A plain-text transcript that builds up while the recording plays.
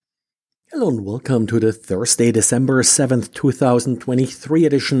Hello and welcome to the Thursday, December 7th, 2023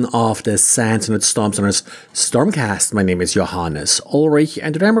 edition of the SANS and Storm Center's StormCast. My name is Johannes Ulrich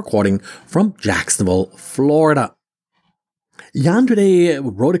and today I'm recording from Jacksonville, Florida. Jan today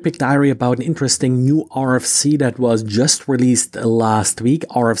wrote a quick diary about an interesting new RFC that was just released last week,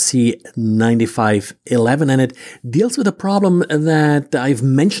 RFC 9511, and it deals with a problem that I've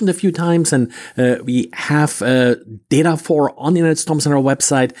mentioned a few times and we have data for on the Internet Storm Center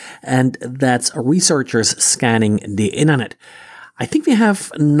website, and that's researchers scanning the internet. I think we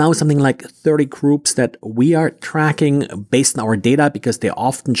have now something like 30 groups that we are tracking based on our data because they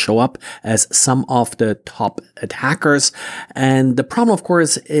often show up as some of the top attackers. And the problem, of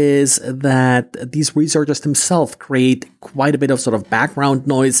course, is that these researchers themselves create quite a bit of sort of background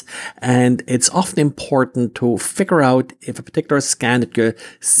noise. And it's often important to figure out if a particular scan that you're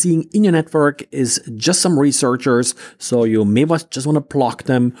seeing in your network is just some researchers. So you may just want to block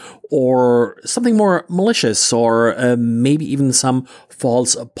them, or something more malicious, or maybe even some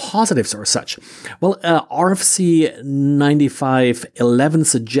false positives or such. Well, RFC 9511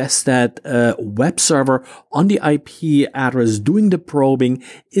 suggests that a web server on the IP address doing the probing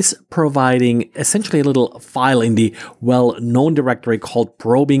is providing essentially a little file in the well-known directory called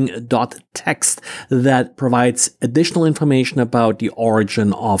probing.txt that provides additional information about the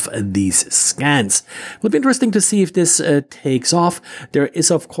origin of these scans. It'll be interesting to see if this takes off. There is,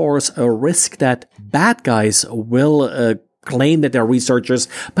 of course, a risk that bad guys will claim that they're researchers,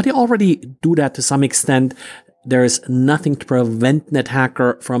 but they already do that to some extent. There is nothing to prevent an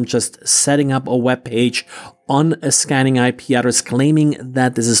attacker from just setting up a web page on a scanning IP address claiming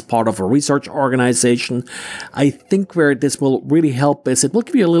that this is part of a research organization. I think where this will really help is it will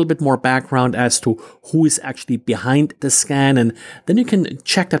give you a little bit more background as to who is actually behind the scan, and then you can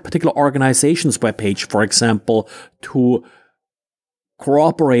check that particular organization's webpage, for example, to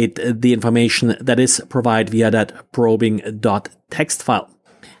corroborate the information that is provided via that probing.txt file.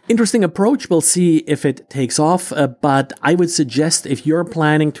 Interesting approach. We'll see if it takes off, but I would suggest if you're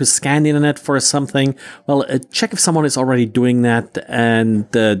planning to scan the internet for something, well, check if someone is already doing that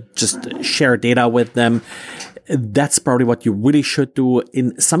and just share data with them. That's probably what you really should do.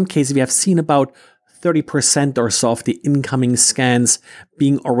 In some cases, we have seen about 30% or so of the incoming scans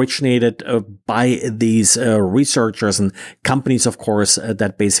being originated by these researchers and companies, of course,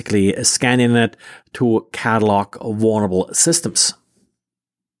 that basically scan the internet to catalog vulnerable systems.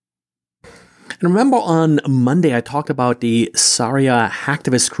 And remember on Monday, I talked about the Zarya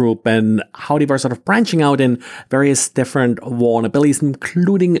hacktivist group and how they were sort of branching out in various different vulnerabilities,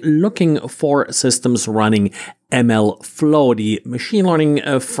 including looking for systems running MLflow, the machine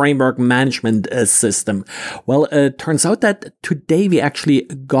learning framework management system. Well, it turns out that today we actually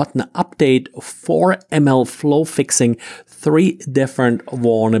got an update for MLflow fixing 3 different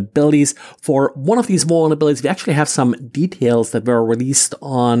vulnerabilities. For one of these vulnerabilities, we actually have some details that were released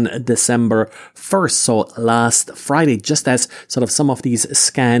on December 1st, so last Friday, just as sort of some of these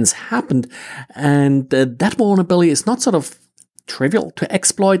scans happened. And that vulnerability is not sort of trivial to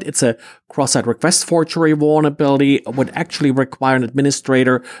exploit. It's a cross-site request forgery vulnerability. Would actually require an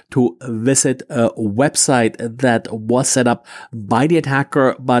administrator to visit a website that was set up by the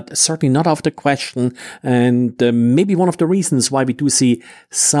attacker, but certainly not off the question. And maybe one of the reasons why we do see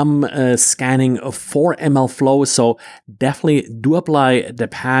some scanning for MLflow. So definitely do apply the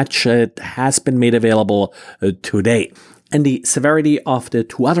patch. It has been made available today. And the severity of the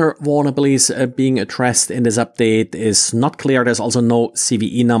 2 other vulnerabilities being addressed in this update is not clear. There's also no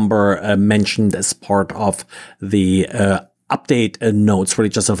CVE number mentioned as part of the update notes, really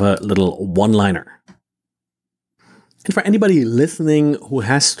just of a little one-liner. And for anybody listening who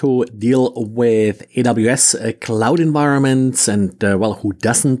has to deal with AWS cloud environments and, who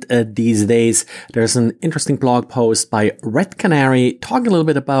doesn't these days, there's an interesting blog post by Red Canary talking a little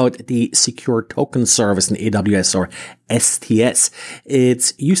bit about the secure token service in AWS, or STS.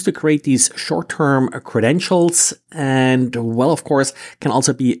 It's used to create these short-term credentials and, of course, can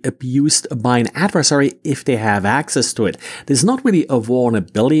also be abused by an adversary if they have access to it. There's not really a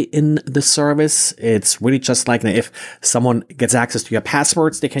vulnerability in the service. It's really just like if someone gets access to your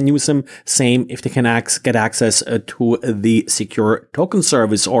passwords, they can use them. Same if they can get access to the secure token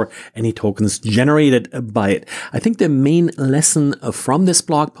service or any tokens generated by it. I think the main lesson from this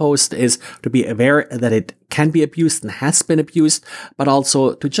blog post is to be aware that it can be abused and has been abused, but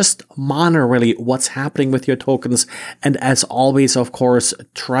also to just monitor really what's happening with your tokens. And as always, of course,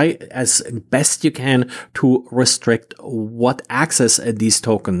 try as best you can to restrict what access these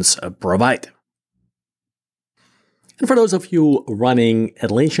tokens provide. And for those of you running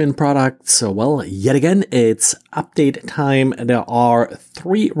Atlassian products, well, yet again, it's update time. There are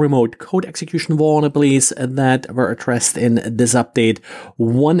 3 remote code execution vulnerabilities that were addressed in this update.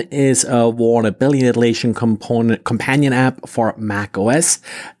 One is a vulnerability in Atlassian companion app for Mac OS,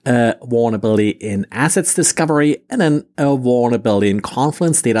 a vulnerability in assets discovery, and then a vulnerability in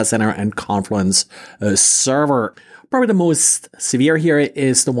Confluence Data Center and Confluence Server. Probably the most severe here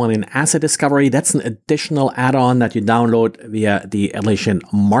is the one in asset discovery. That's an additional add-on that you download via the Atlassian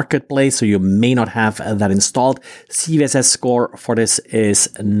Marketplace, so you may not have that installed. CVSS score for this is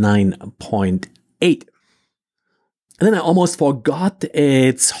 9.8. And then I almost forgot,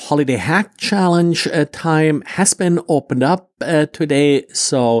 it's Holiday Hack Challenge time has been opened up today.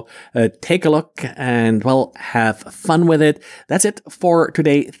 So take a look and, well, have fun with it. That's it for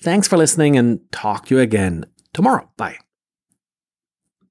today. Thanks for listening and talk to you again tomorrow. Bye.